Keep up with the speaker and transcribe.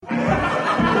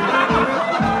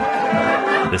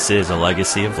This is a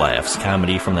legacy of laughs,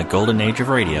 comedy from the golden age of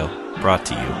radio, brought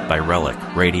to you by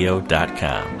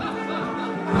RelicRadio.com.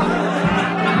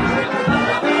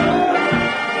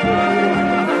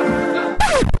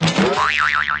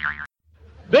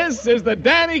 This is the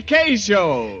Danny Kaye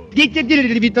Show.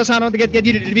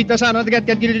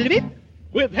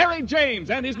 With Harry James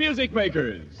and his music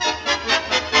makers.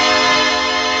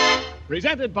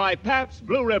 Presented by Pabst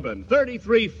Blue Ribbon,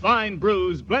 33 fine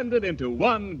brews blended into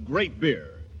one great beer.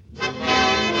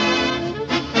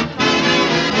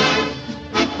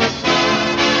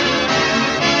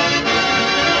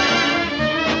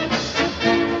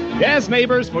 Yes,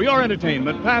 neighbors, for your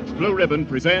entertainment, Pabst Blue Ribbon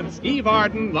presents Eve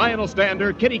Arden, Lionel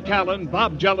Stander, Kitty Callan,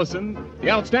 Bob Jellison, the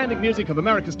outstanding music of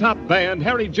America's top band,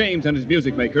 Harry James and his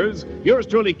music makers, yours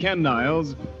truly, Ken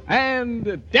Niles,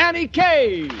 and Danny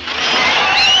Kaye.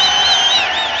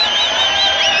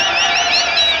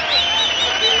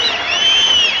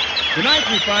 Tonight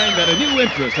we find that a new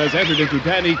interest has entered into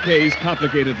Danny Kaye's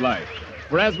complicated life.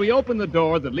 For as we open the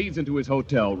door that leads into his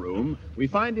hotel room, we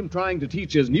find him trying to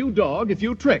teach his new dog a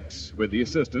few tricks with the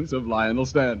assistance of Lionel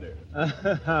Stander. All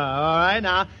right,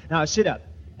 now sit up.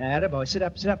 Attaboy, sit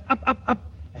up, up.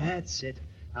 That's it.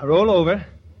 Now roll over.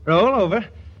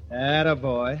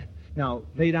 Attaboy. Now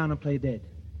lay down and play dead.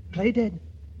 Play dead.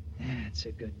 That's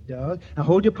a good dog. Now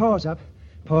hold your paws up.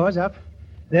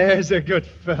 There's a good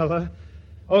fella.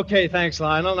 Okay, thanks,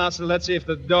 Lionel. Now, so let's see if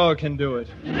the dog can do it.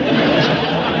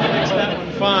 Makes that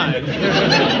one fine.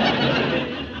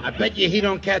 I bet you he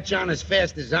don't catch on as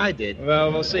fast as I did.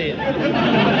 Well, we'll see. Now,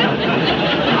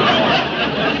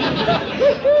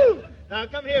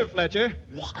 come here, Fletcher.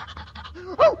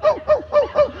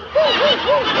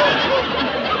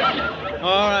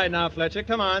 All right, now, Fletcher,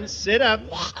 come on, sit up.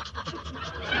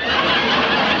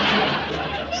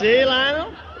 See,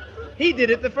 Lionel? He did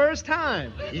it the first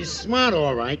time. He's smart,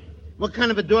 all right. What kind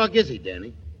of a dog is he,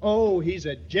 Danny? Oh, he's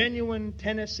a genuine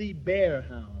Tennessee bear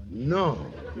hound. No.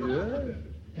 Yeah.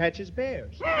 Catches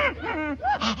bears. Well,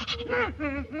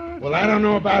 I don't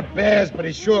know about bears, but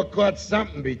he sure caught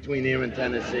something between here and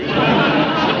Tennessee.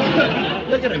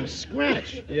 Look at him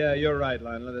scratch. Yeah, you're right,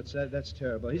 Lionel. That's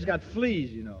terrible. He's got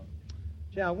fleas, you know.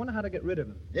 Gee, I wonder how to get rid of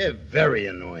him. They're very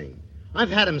annoying.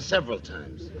 I've had him several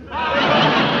times.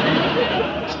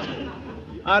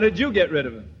 How did you get rid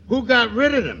of him? Who got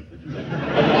rid of him?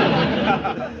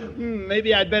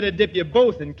 Maybe I'd better dip you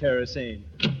both in kerosene.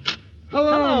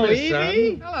 Hello, Miss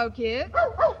Evie. Hello, kid.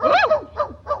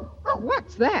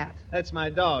 What's that? That's my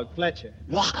dog, Fletcher.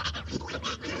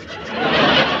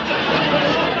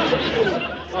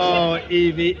 Oh,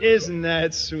 Evie, isn't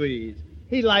that sweet?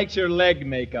 He likes your leg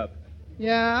makeup.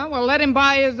 Yeah, well, let him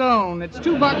buy his own. It's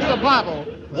 $2 a bottle.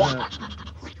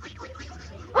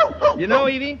 You know,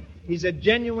 Evie, he's a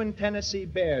genuine Tennessee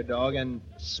bear dog and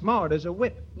smart as a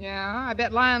whip. Yeah, I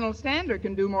bet Lionel Stander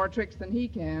can do more tricks than he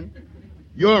can.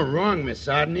 You're wrong, Miss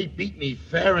Arden. He beat me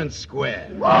fair and square.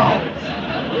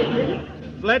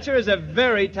 Fletcher is a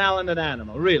very talented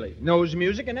animal, really. Knows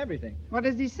music and everything. What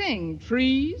does he sing?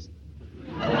 Trees?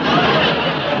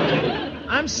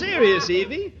 I'm serious,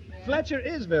 Evie. Fletcher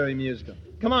is very musical.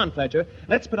 Come on, Fletcher.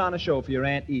 Let's put on a show for your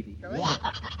Aunt Evie.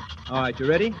 All right, you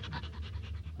ready?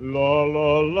 La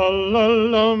la la la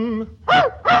lum.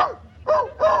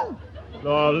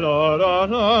 La la la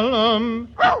la lum.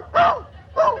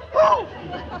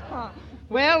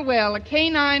 Well, a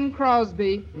canine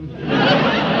Crosby.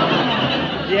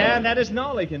 Yeah, that isn't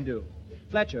all he can do.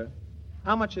 Fletcher,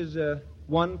 how much is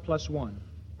 1 + 1?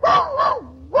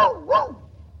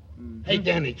 Hey,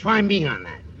 Danny, try me on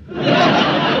that.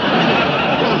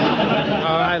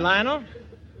 All right, Lionel.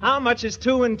 How much is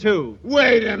 2 and 2?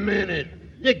 Wait a minute.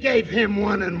 You gave him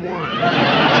 1 and 1.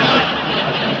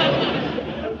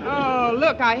 Oh,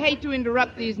 look, I hate to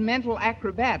interrupt these mental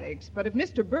acrobatics, but if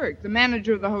Mr. Burke, the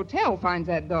manager of the hotel, finds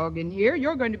that dog in here,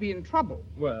 you're going to be in trouble.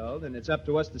 Well, then it's up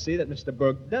to us to see that Mr.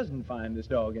 Burke doesn't find this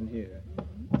dog in here.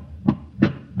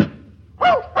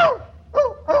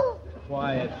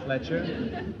 Quiet, Fletcher.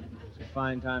 It's a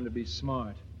fine time to be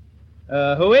smart.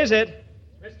 Who is it?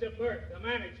 Mr. Burke, the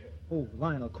manager. Oh,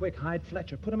 Lionel, quick, hide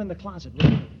Fletcher. Put him in the closet. Will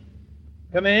you?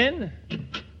 Come in.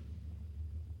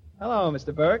 Hello,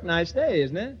 Mr. Burke. Nice day,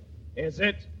 isn't it? Is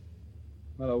it?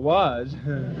 Well, it was.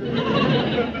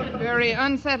 Very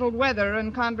unsettled weather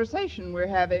and conversation we're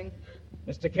having.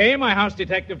 Mr. Kaye, my house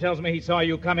detective tells me he saw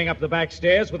you coming up the back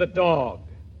stairs with a dog.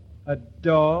 A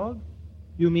dog?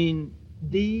 You mean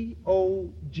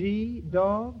D-O-G,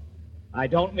 dog? I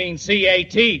don't mean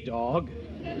C-A-T, dog.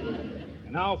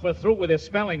 And now, if we're through with this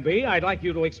spelling bee, I'd like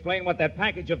you to explain what that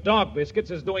package of dog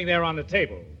biscuits is doing there on the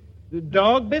table. The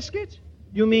dog biscuits?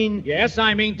 You mean... Yes,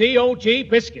 I mean D-O-G,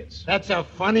 biscuits. That's a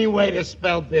funny way to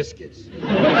spell biscuits.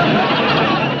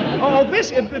 Oh,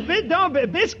 biscuit, dog,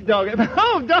 biscuit, dog.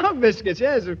 Oh, dog biscuits,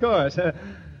 yes, of course.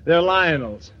 They're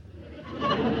Lionel's.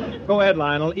 Go ahead,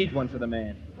 Lionel, eat one for the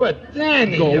man. But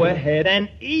Danny... Go ahead and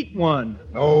eat one.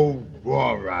 Oh,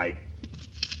 all right.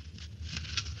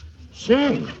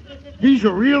 Say, these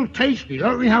are real tasty.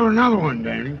 Let me have another one,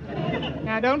 Danny.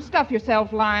 Now, don't stuff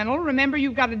yourself, Lionel. Remember,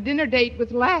 you've got a dinner date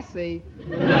with Lassie.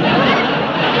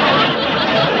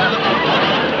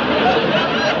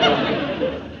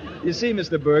 You see,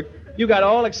 Mr. Burke, you got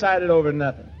all excited over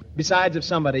nothing. Besides, if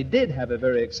somebody did have a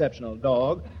very exceptional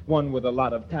dog, one with a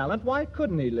lot of talent, why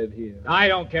couldn't he live here? I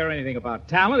don't care anything about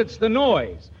talent. It's the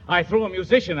noise. I threw a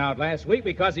musician out last week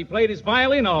because he played his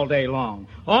violin all day long.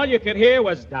 All you could hear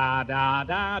was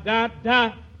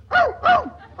da-da-da-da-da.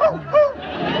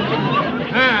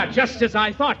 Just as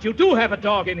I thought. You do have a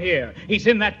dog in here. He's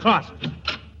in that closet.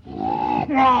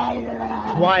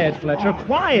 Quiet, Fletcher,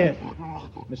 quiet.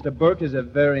 Mr. Burke is a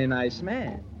very nice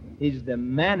man. He's the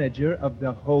manager of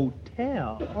the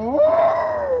hotel.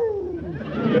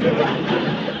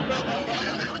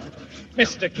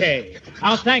 Mr. Kaye,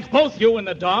 I'll thank both you and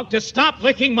the dog to stop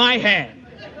licking my hand.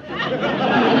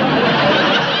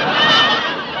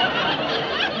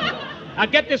 Now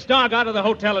get this dog out of the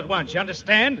hotel at once, you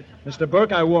understand? Mr.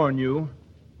 Burke, I warn you,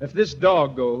 if this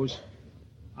dog goes,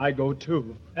 I go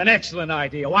too. An excellent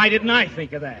idea. Why didn't I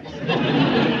think of that?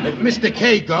 If Mr.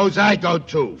 K goes, I go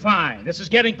too. Fine. This is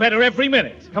getting better every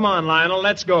minute. Come on, Lionel,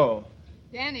 let's go.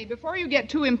 Danny, before you get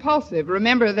too impulsive,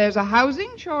 remember there's a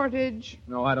housing shortage.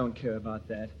 No, I don't care about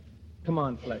that. Come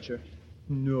on, Fletcher.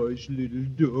 Nice little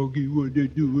doggy, what to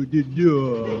do with the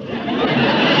dog?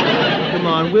 Come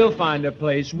on, we'll find a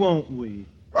place, won't we?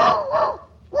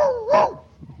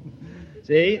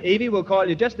 See, Evie, we'll call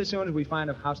you just as soon as we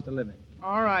find a house to live in.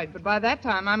 All right, but by that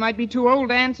time, I might be too old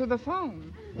to answer the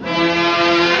phone.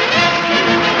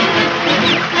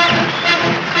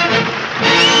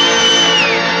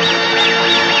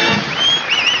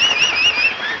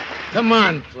 Come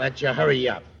on, Fletcher, hurry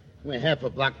up. We're half a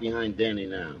block behind Danny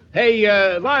now. Hey,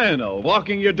 Lionel,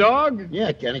 walking your dog?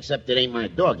 Yeah, Ken, except it ain't my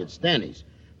dog, it's Danny's.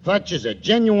 Fletcher's a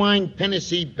genuine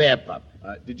Tennessee bear pup.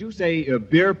 Did you say a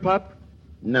beer pup?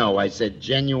 No, I said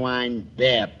genuine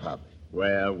bear pup.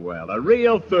 Well, a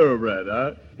real thoroughbred,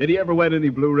 huh? Did he ever wet any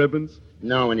blue ribbons?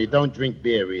 No, and he don't drink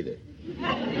beer either.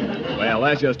 Well,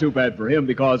 that's just too bad for him,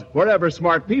 because wherever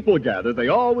smart people gather, they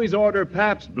always order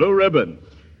Pabst Blue Ribbon.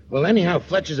 Well, anyhow,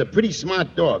 Fletcher's a pretty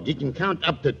smart dog. He can count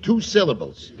up to 2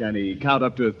 syllables. Can he count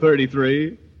up to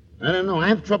 33? I don't know. I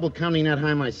have trouble counting that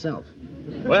high myself.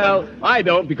 Well, I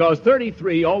don't, because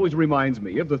 33 always reminds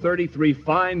me of the 33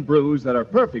 fine brews that are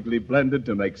perfectly blended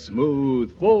to make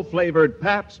smooth, full-flavored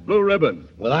Pabst Blue Ribbon.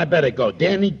 Well, I better go.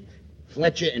 Danny,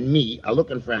 Fletcher, and me are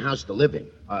looking for a house to live in.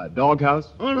 A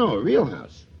doghouse? Oh, no, a real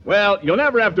house. Well, you'll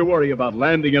never have to worry about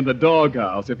landing in the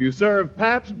doghouse if you serve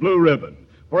Pabst Blue Ribbon,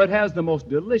 for it has the most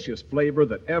delicious flavor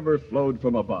that ever flowed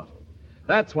from a bottle.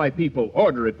 That's why people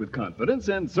order it with confidence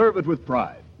and serve it with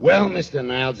pride. Well, Mr.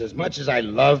 Niles, as much as I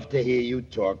love to hear you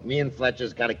talk, me and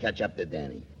Fletcher's got to catch up to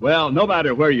Danny. Well, no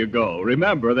matter where you go,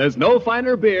 remember, there's no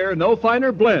finer beer, no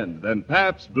finer blend than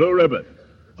Pabst Blue Ribbon.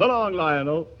 So long,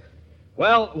 Lionel.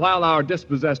 Well, while our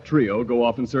dispossessed trio go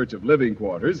off in search of living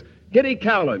quarters, Kitty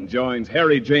Callan joins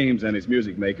Harry James and his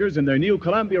music makers in their new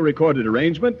Columbia recorded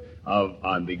arrangement of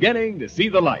I'm Beginning to See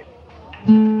the Light.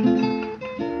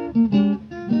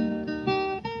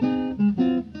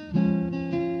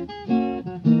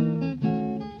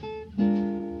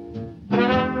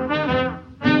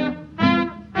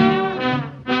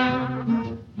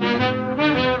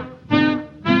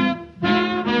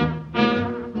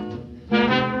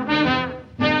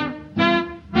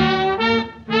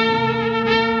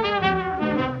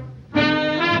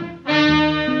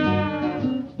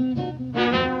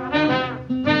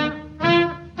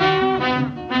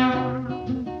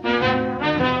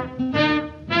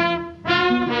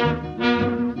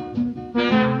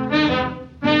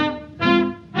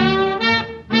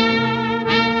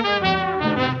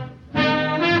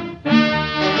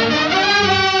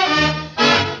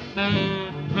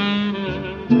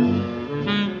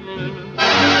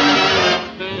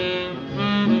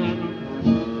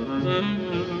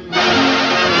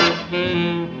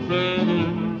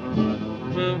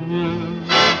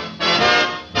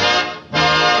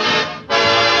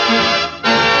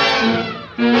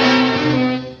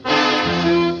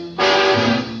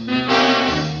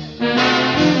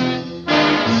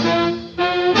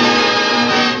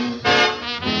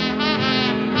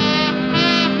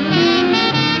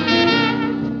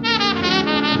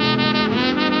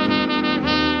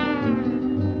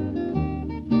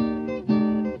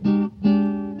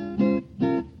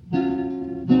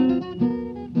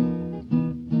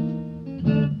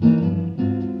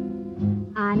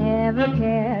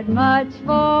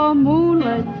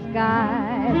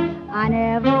 I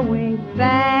never winked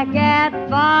back at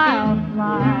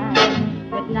fireflies,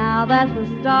 but now that the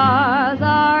stars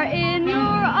are in your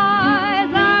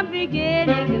eyes, I'm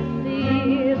beginning to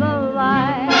see the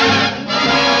light.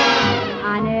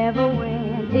 I never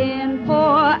went in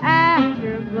for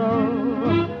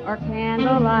afterglow or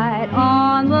candlelight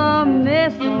on the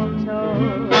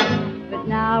mistletoe, but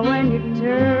now when you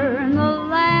turn the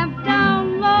lamp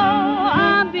down low,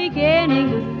 I'm beginning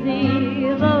to see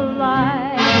the light.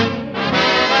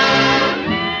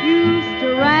 Used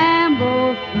to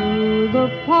ramble through the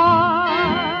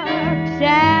park,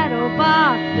 shadow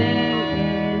boxing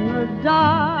in the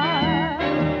dark.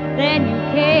 Then you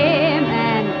came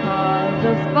and caused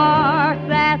a spark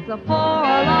that's a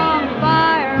forlorn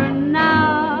fire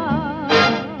now.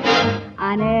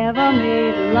 I never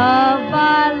made love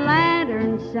by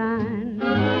lantern shine.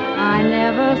 I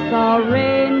never saw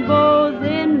rainbows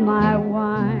in my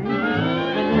wine.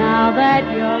 But now that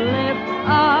your lips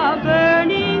are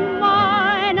burning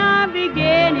mine, I'm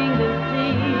beginning to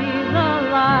see the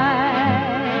light.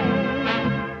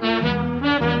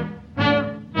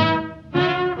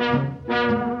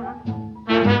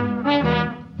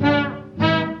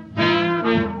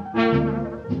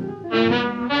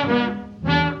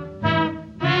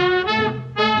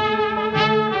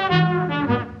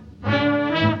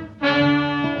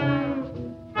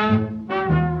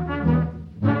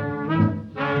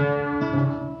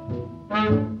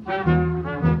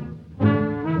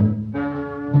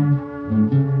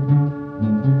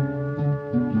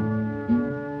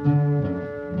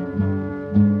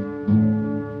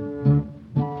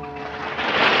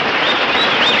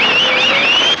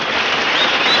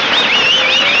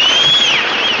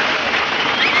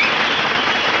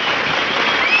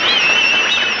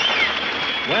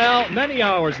 Many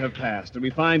hours have passed, and we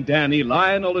find Danny,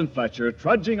 Lionel, and Fletcher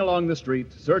trudging along the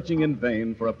street, searching in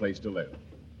vain for a place to live.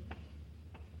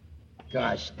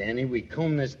 Gosh, Danny, we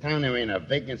comb this town, there ain't a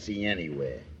vacancy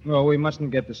anywhere. Well, we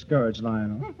mustn't get discouraged,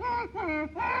 Lionel.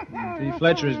 See,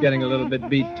 Fletcher is getting a little bit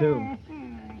beat, too.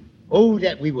 Oh,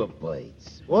 that we were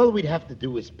birds. All we'd have to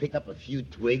do is pick up a few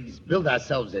twigs, build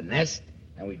ourselves a nest,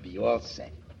 and we'd be all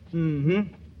set.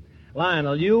 Mm-hmm.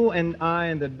 Lionel, you and I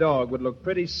and the dog would look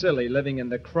pretty silly living in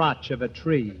the crotch of a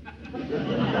tree.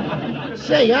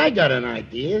 Say, I got an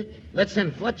idea. Let's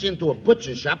send Fletcher into a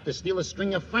butcher shop to steal a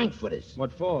string of frankfurters.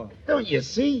 What for? Don't you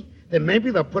see? Then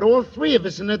maybe they'll put all three of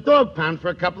us in a dog pound for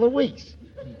a couple of weeks.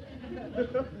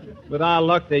 With our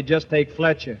luck, they just take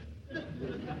Fletcher.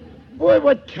 Boy,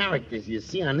 what characters you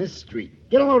see on this street.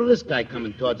 Get a load of this guy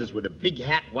coming towards us with a big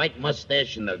hat, white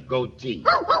mustache, and a goatee.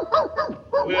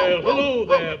 Well, hello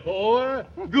there, boy.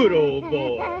 Good old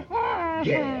boy.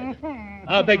 Gad.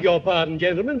 I beg your pardon,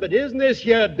 gentlemen, but isn't this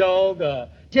here dog a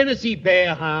Tennessee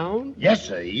bear hound? Yes,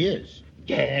 sir, he is.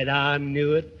 Gad, I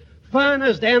knew it.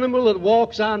 Finest animal that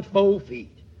walks on 4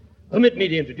 feet. Permit me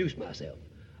to introduce myself.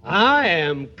 I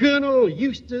am Colonel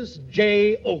Eustace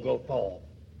J. Oglethorpe.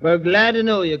 Well, glad to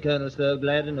know you, Colonel, sir.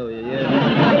 Glad to know you,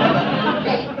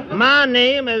 yeah. My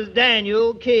name is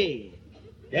Daniel Kaye.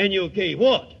 Daniel Kaye,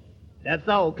 what? That's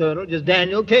all, Colonel. Just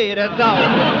Daniel Kaye, that's all.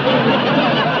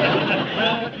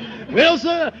 Well,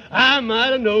 sir, I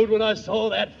might have known when I saw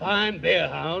that fine bear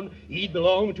hound he'd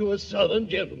belong to a southern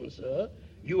gentleman, sir.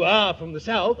 You are from the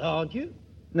South, aren't you?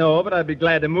 No, but I'd be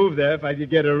glad to move there if I could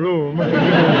get a room.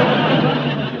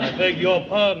 I beg your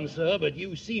pardon, sir, but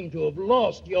you seem to have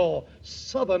lost your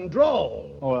southern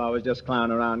drawl. Oh, I was just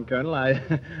clowning around, Colonel. I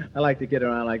like to get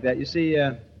around like that. You see,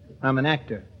 I'm an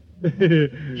actor.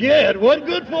 Gad, what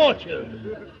good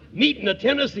fortune. Meeting a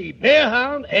Tennessee bear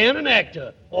hound and an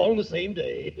actor all on the same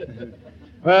day.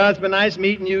 Well, it's been nice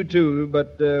meeting you, too,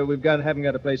 but haven't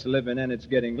got a place to live in, and it's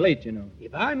getting late, you know.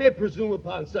 If I may presume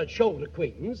upon such short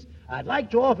acquaintance, I'd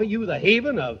like to offer you the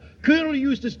haven of Colonel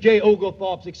Eustace J.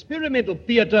 Oglethorpe's experimental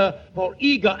theater for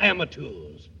eager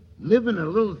amateurs. Live in a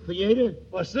little theater?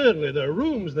 Well, certainly there are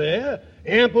rooms there.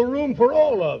 Ample room for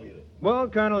all of you. Well,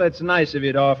 Colonel, it's nice of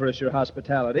you to offer us your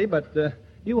hospitality, but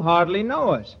you hardly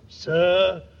know us.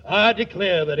 Sir, I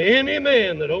declare that any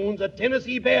man that owns a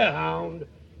Tennessee bear hound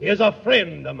is a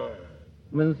friend of mine.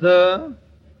 Well, sir,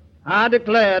 I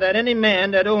declare that any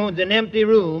man that owns an empty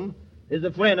room is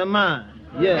a friend of mine.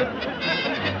 Yeah.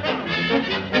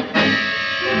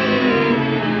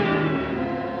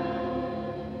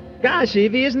 Gosh,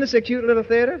 Evie, isn't this a cute little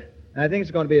theater? I think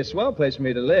it's going to be a swell place for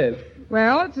me to live.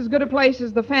 Well, it's as good a place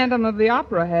as the Phantom of the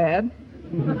Opera had.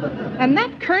 And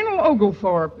that Colonel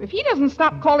Oglethorpe, if he doesn't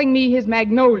stop calling me his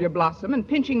magnolia blossom and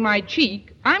pinching my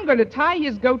cheek, I'm going to tie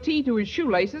his goatee to his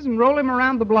shoelaces and roll him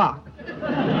around the block.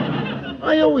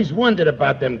 I always wondered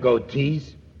about them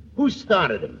goatees. Who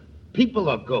started them? People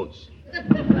or goats?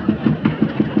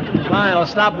 Lionel,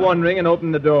 stop wondering and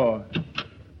open the door.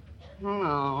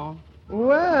 Hello.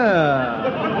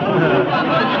 Well.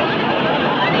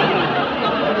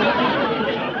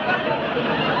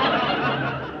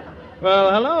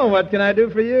 Well, hello. What can I do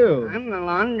for you? I'm the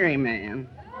laundry man.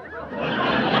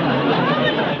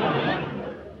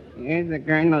 Here's the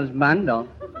Colonel's bundle.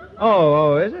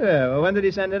 Oh, is it? Well, when did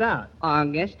he send it out?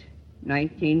 August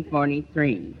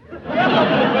 1943.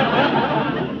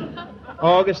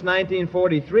 August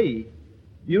 1943.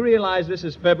 You realize this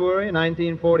is February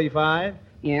 1945?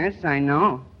 Yes, I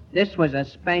know. This was a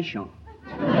special.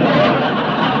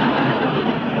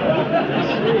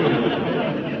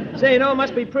 Say, you know, it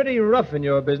must be pretty rough in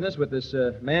your business with this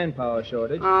manpower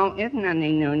shortage. Oh, it's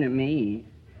nothing new to me.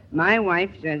 My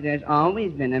wife says there's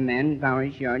always been a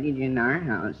manpower shortage in our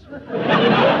house.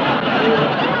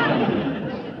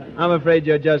 I'm afraid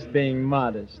you're just being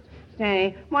modest.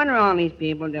 Say, what are all these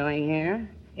people doing here?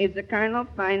 Is the Colonel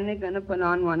finally going to put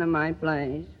on one of my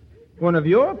plays? One of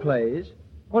your plays?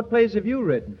 What plays have you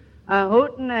written? A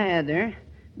Hoot and a Heather,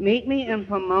 Meet Me in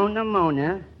Pomona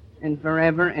Mona, and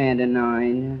Forever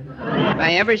Adenoid. If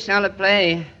I ever sell a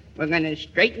play, we're going to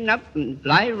straighten up and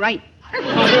fly right.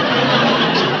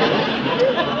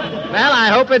 Well, I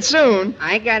hope it's soon.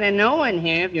 I got a new one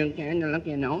here if you care to look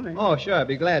it over. Oh, sure, I'd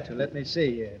be glad to. Let me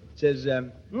see. It says,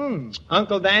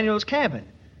 Uncle Daniel's Cabin.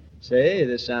 Say,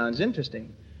 this sounds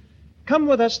interesting. Come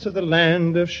with us to the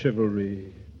land of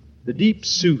chivalry, the deep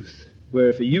sooth, where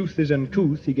if a youth is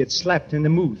uncouth, he gets slapped in the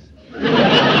mouth.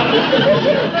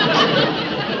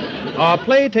 Our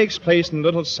play takes place in a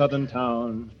little southern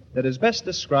town that is best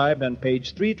described on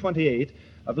page 328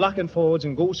 of Lockenfords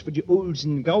and Goes for the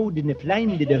Olsen Gouden the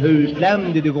Flame de Höl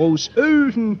Flam de Groß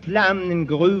Olsen Flam and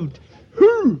Groot.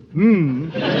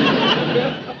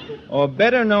 Or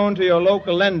better known to your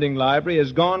local lending library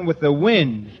as Gone with the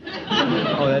Wind.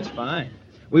 Oh, that's fine.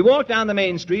 We walk down the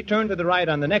main street, turn to the right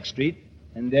on the next street,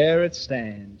 and there it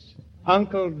stands.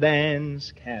 Uncle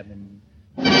Dan's Cabin.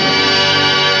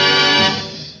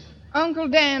 Uncle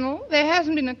Daniel, there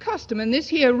hasn't been a customer in this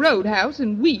here roadhouse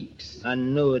in weeks. I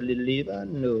know it, little Eva, I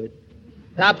know it.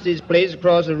 Topsy's place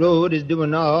across the road is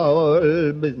doing all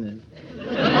business.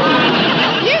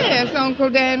 Yes, Uncle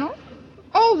Daniel.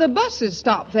 All the buses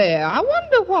stop there. I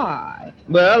wonder why.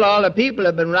 Well, all the people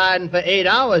have been riding for 8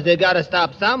 hours. They got to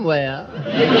stop somewhere.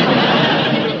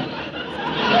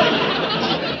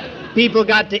 People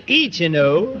got to eat, you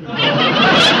know.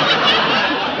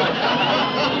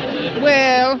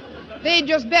 Well, they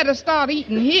just better start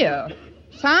eating here.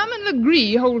 Simon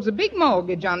Legree holds a big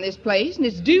mortgage on this place, and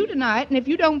it's due tonight, and if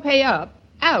you don't pay up,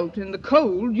 out in the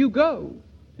cold you go.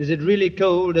 Is it really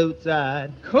cold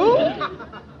outside? Cold?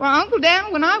 Well, Uncle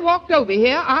Dan, when I walked over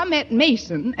here, I met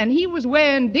Mason, and he was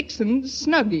wearing Dixon's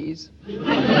Snuggies.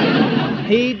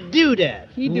 He'd do that?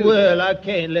 He'd do Well, that. I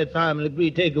can't let Simon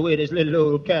Legree take away this little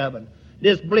old cabin.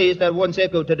 This place that once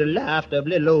echoed to the laughter of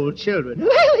little old children.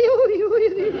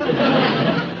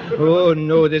 Oh,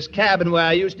 no, this cabin where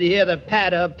I used to hear the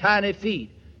patter of tiny feet.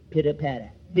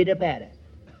 Pitter-patter, pitter-patter.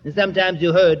 And sometimes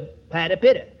you heard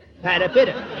patter-pitter,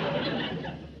 patter-pitter.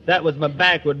 That was my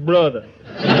backward brother.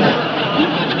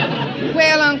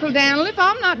 Well, Uncle Daniel, if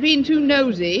I'm not being too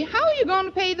nosy, how are you going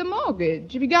to pay the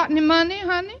mortgage? Have you got any money,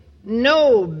 honey?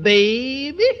 No,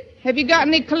 baby. Have you got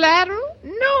any collateral?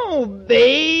 No,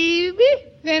 baby.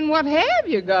 Then what have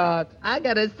you got? I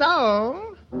got a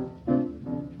song.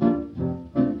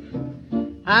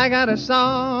 I got a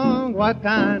song. What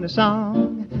kind of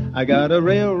song? I got a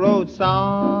railroad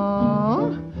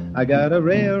song. I got a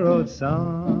railroad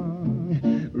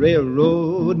song.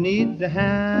 Railroad needs a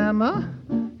hammer.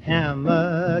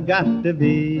 Hammer got to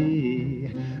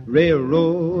be.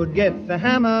 Railroad gets a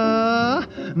hammer.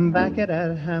 Back of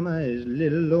that hammer is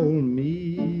little old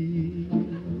me.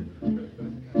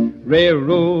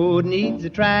 Railroad needs the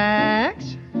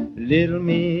tracks. Little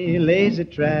me lays the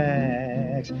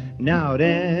tracks. Now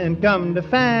then come the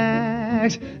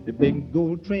facts. The big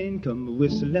gold train come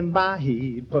whistling by.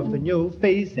 He puff in your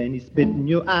face and he spit in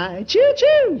your eye.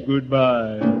 Choo-choo!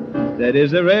 Goodbye. That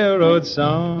is a railroad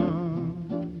song.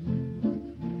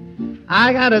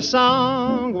 I got a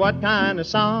song. What kind of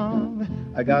song?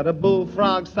 I got a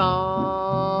bullfrog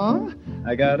song.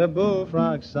 I got a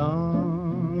bullfrog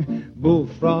song.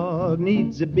 Bullfrog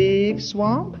needs a big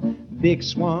swamp. Big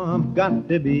swamp got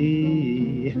to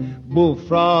be.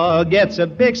 Bullfrog gets a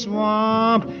big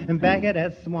swamp, and back at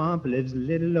that swamp lives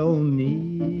little old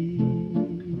me.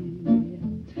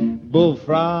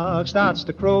 Bullfrog starts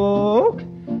to croak.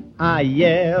 I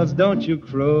yells, don't you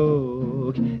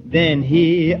croak. Then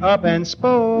he up and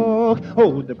spoke.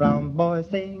 Oh, the brown boy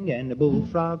sing and the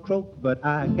bullfrog croak, but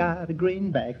I got a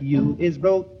greenback, you is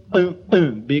broke.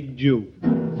 Big joke.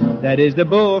 That is the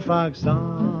bullfrog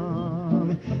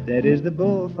song. That is the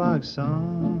bullfrog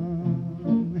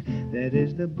song. That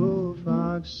is the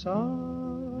bullfrog song.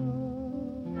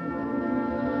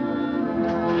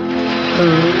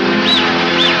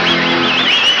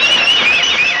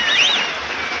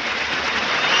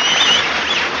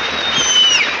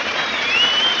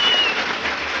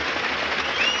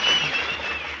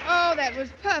 That was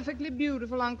perfectly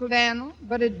beautiful, Uncle Daniel,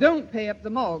 but it don't pay up the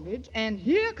mortgage. And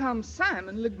here comes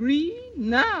Simon Legree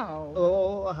now.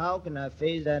 Oh, how can I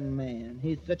face that man?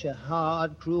 He's such a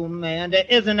hard, cruel man. There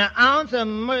isn't an ounce of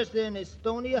mercy in his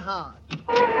stony heart.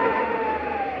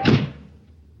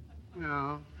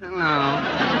 Oh, hello.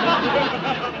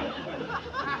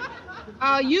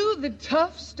 Are you the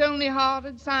tough,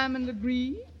 stony-hearted Simon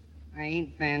Legree? I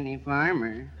ain't Fanny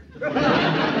Farmer.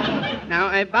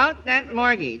 Now, about that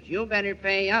mortgage, you better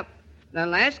pay up. The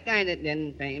last guy that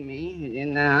didn't pay me is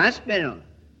in the hospital.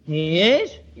 He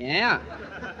is? Yeah.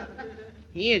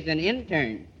 He is an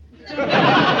intern.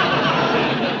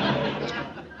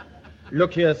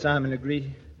 Look here, Simon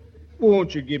Legree.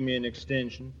 Won't you give me an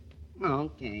extension?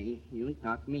 Okay, you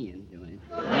talk me into it.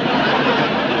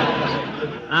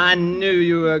 I knew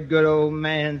you were a good old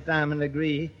man, Simon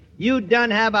Legree. You done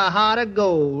have a heart of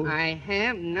gold. I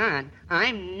have not.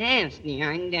 I'm nasty,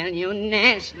 I tell you,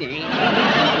 nasty.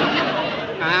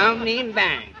 I'll be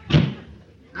back.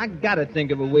 I gotta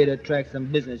think of a way to attract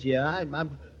some business here. I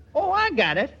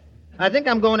got it. I think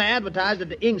I'm going to advertise that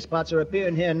the ink spots are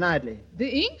appearing here nightly. The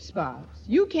ink spots?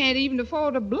 You can't even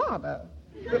afford a blotter.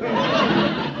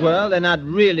 Well, they're not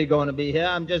really going to be here.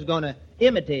 I'm just going to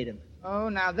imitate them. Oh,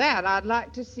 now that I'd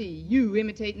like to see, you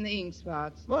imitating the ink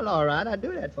spots. Well, all right, I'll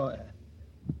do that for you.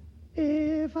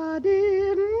 If I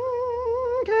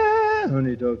didn't care...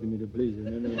 Honey, talk to me to please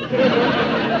her.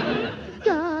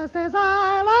 Just as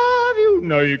I love you.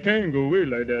 No, you can't go away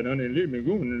like that, honey. Leave me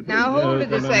go. Now, hold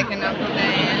it a second, Uncle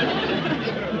Dan.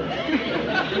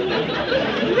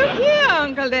 Look here,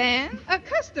 Uncle Dan. A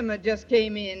customer just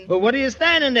came in. Well, what are you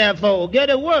standing there for? Get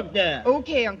to work there.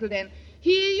 Okay, Uncle Dan.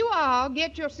 Here you are.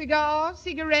 Get your cigars,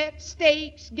 cigarettes,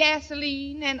 steaks,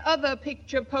 gasoline, and other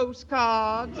picture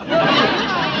postcards.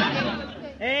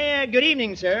 Hey, good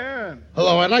evening, sir.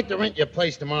 Hello, I'd like to rent your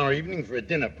place tomorrow evening for a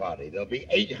dinner party. There'll be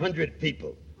 800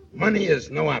 people. Money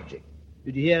is no object.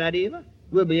 Did you hear that, Eva?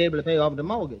 We'll be able to pay off the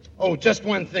mortgage. Oh, just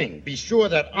one thing. Be sure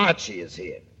that Archie is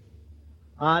here.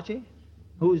 Archie?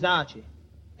 Who's Archie?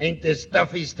 Ain't this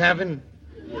Duffy's Tavern?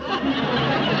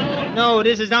 No,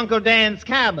 this is Uncle Dan's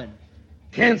cabin.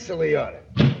 Cancel the order.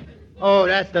 Oh,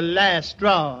 that's the last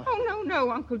straw. Oh,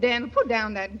 no, Uncle Dan. Put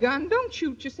down that gun. Don't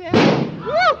shoot yourself.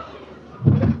 Woo!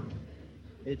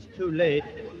 It's too late.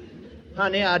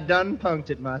 Honey, I done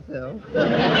punctured myself.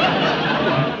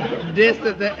 This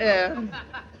is the air.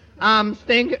 I'm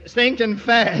stinking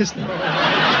fast.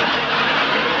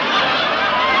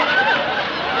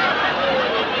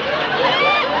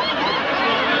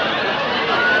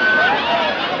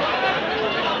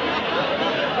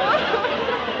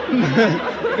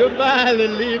 Goodbye,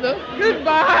 little Eva.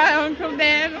 Goodbye, Uncle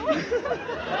Daniel.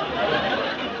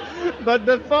 But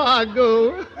before I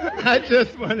go, I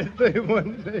just want to say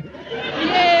one thing.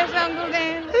 Yes, Uncle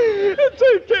Daniel.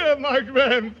 Take care of my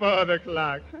grandfather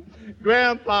clock.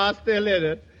 Grandpa's still in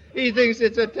it. He thinks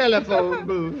it's a telephone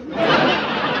booth.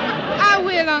 I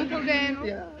will, Uncle Daniel.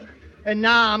 Yeah. And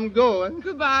now I'm going.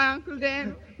 Goodbye, Uncle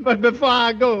Daniel. But before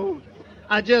I go,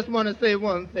 I just want to say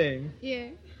one thing. Yeah.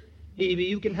 Evie,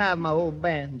 you can have my old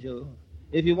banjo.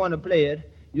 If you want to play it,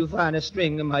 you'll find a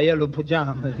string in my yellow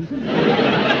pajamas.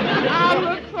 I'll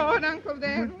look for it, Uncle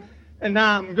Daniel. And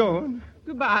now I'm going.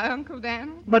 Goodbye, Uncle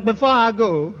Daniel. But before I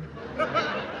go,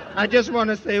 I just want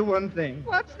to say one thing.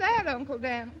 What's that, Uncle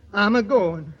Daniel? I'm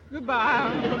a-going.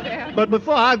 Goodbye, Uncle Daniel. But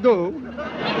before I go,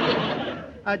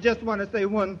 I just want to say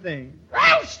one thing.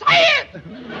 Oh, say it!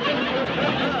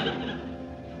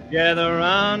 Gather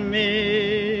around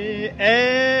me, everybody.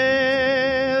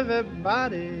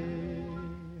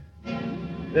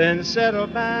 Then settle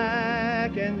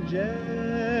back and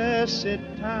just sit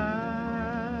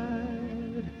tight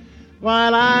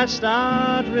while I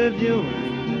start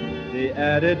reviewing the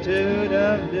attitude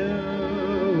of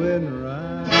doing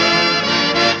right.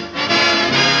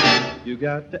 You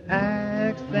got to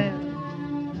accentuate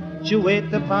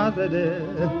the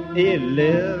positive,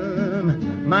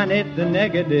 eliminate the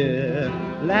negative,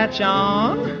 latch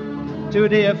on to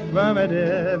the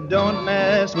affirmative. Don't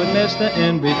mess with Mr.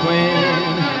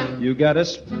 In-Between. You gotta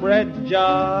spread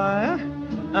joy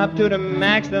up to the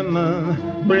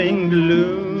maximum. Bring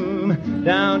gloom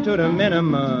down to the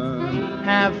minimum.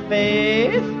 Have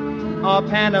faith or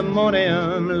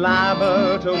pandemonium,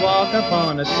 liable to walk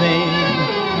upon the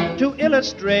scene. To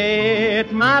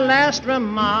illustrate my last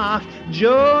remark,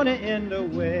 Jonah in the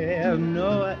well,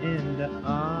 Noah in the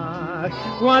ark.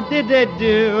 What did they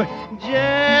do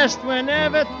just when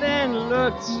everything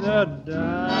looked so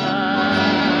dark?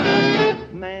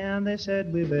 Man, they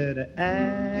said we better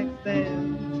act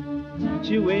then.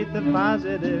 Situate the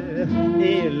positive,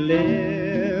 eliminate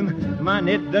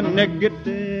the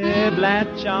negative,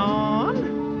 latch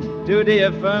on to the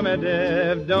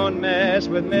affirmative. Don't mess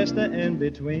with Mr.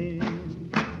 In-Between.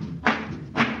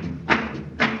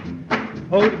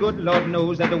 Oh, the good Lord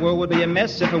knows that the world would be a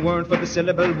mess if it weren't for the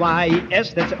syllable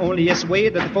Y-E-S. That's the only way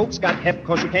that the folks got hep,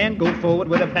 'cause you can't go forward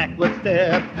with a backward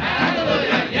step.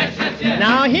 Hallelujah, yes, yes, yes.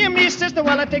 Now hear me, sister,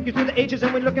 while I take you through the ages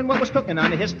and we look in what was cooking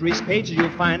on the history's pages. You'll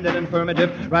find that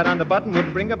affirmative right on the button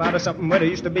would bring about something where there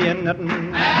used to be a nothing.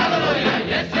 Hallelujah,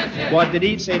 yes, yes, yes. What did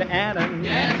Eve say to Adam?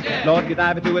 Yes, yes. Lord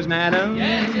Godiva to his madam.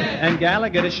 Yes, yes. And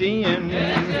Gallagher to Sheehan.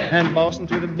 Yes, yes. And Boston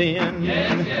to the bin.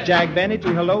 Yes, yes. Jack Benny to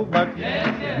Hello Buck. Yes,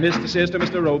 yes. Mr. Sister,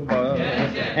 Mr. Roebuck.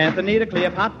 Yes, yes. Anthony to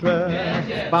Cleopatra. Yes,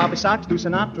 yes. Bobby Sox to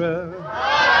Sinatra.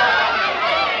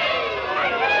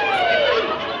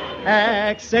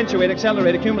 Accentuate,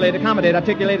 accelerate, accumulate, accommodate,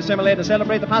 articulate, assimilate,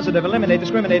 celebrate the positive, eliminate,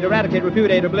 discriminate, eradicate,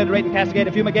 repudiate, obliterate, and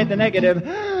castigate, fumigate the negative.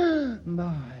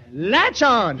 Boy, latch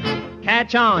on,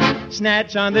 catch on,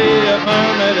 snatch on the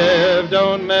affirmative.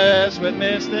 Don't mess with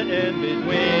Mr.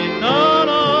 In-Between. No,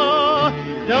 no,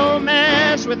 don't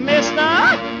mess with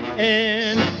Mr.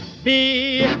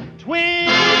 In-Between.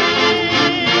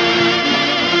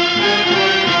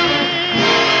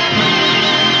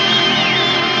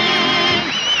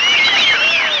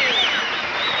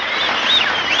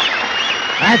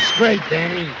 That's great,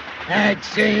 Danny.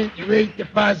 Accentuate the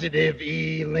positive,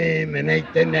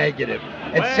 eliminate the negative,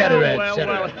 etc.,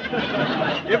 etc.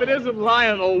 If it isn't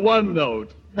Lionel one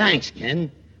note. Thanks,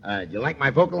 Ken. You like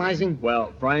my vocalizing?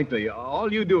 Well, frankly,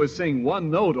 all you do is sing one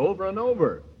note over and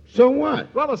over. So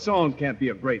what? Well, a song can't be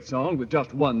a great song with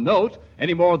just one note,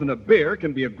 any more than a beer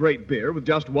can be a great beer with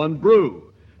just one brew.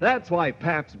 That's why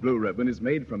Pabst Blue Ribbon is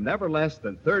made from never less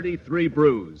than 33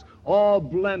 brews, all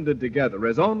blended together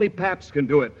as only Pabst can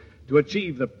do it, to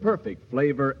achieve the perfect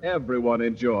flavor everyone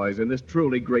enjoys in this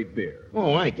truly great beer.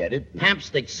 Oh, I get it.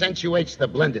 Pabst accentuates the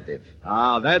blendative.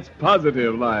 Ah, that's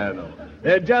positive, Lionel.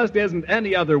 There just isn't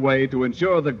any other way to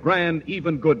ensure the grand,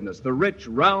 even goodness, the rich,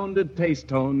 rounded taste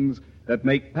tones that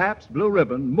make Pabst Blue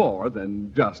Ribbon more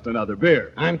than just another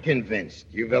beer. I'm convinced.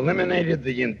 You've eliminated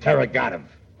the interrogative.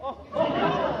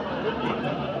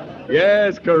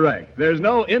 Yes, correct. There's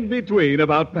no in-between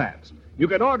about Pabst. You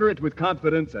can order it with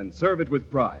confidence and serve it with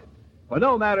pride. For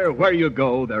no matter where you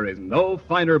go, there is no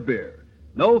finer beer,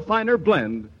 no finer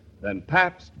blend than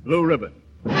Pabst Blue Ribbon.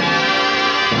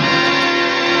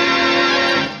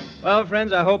 Well,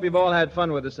 friends, I hope you've all had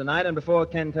fun with us tonight. And before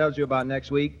Ken tells you about next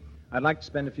week, I'd like to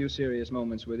spend a few serious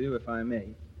moments with you, if I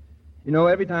may. You know,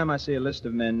 every time I see a list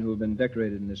of men who have been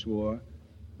decorated in this war,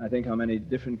 I think how many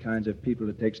different kinds of people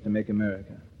it takes to make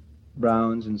America.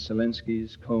 Browns and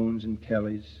Zelenskys, Cohns and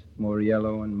Kellys,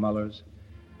 Moriello and Mullers.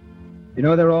 You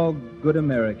know, they're all good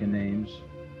American names,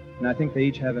 and I think they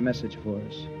each have a message for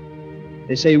us.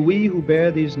 They say we who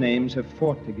bear these names have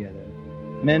fought together,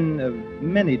 men of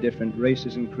many different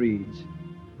races and creeds,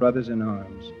 brothers in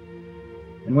arms.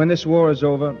 And when this war is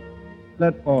over,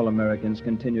 let all Americans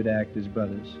continue to act as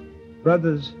brothers,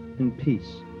 brothers in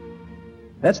peace.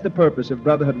 That's the purpose of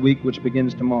Brotherhood Week, which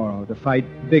begins tomorrow, to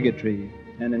fight bigotry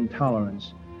and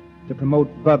intolerance, to promote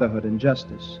brotherhood and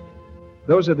justice.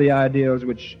 Those are the ideals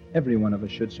which every one of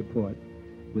us should support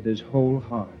with his whole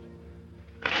heart.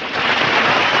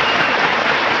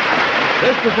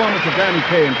 This performance of Danny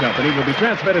Kaye and Company will be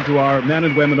transmitted to our men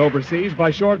and women overseas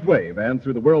by shortwave and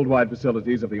through the worldwide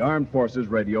facilities of the Armed Forces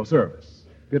Radio Service.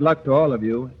 Good luck to all of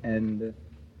you, and...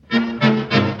 Good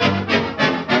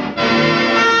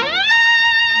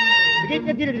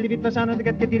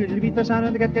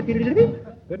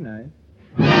night.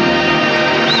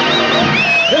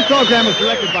 This program was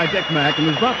directed by Dick Mack and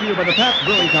was brought to you by the Pabst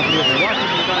Brewing Company of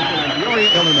Washington, Wisconsin, and Peoria,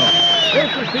 Illinois.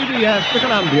 This is CBS, the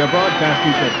Columbia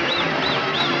Broadcasting System.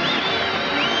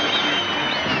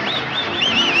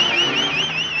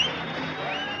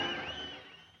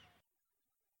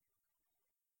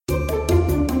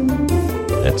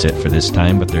 That's it for this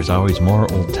time, but there's always more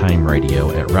old-time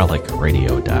radio at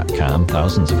relicradio.com.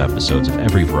 Thousands of episodes of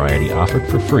every variety offered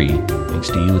for free, thanks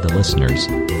to you, the listeners.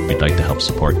 If you'd like to help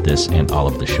support this and all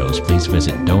of the shows, please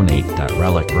visit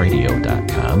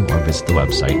donate.relicradio.com or visit the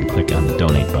website and click on the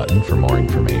donate button for more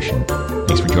information.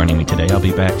 Thanks for joining me today. I'll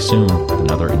be back soon with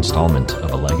another installment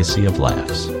of A Legacy of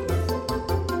Laughs.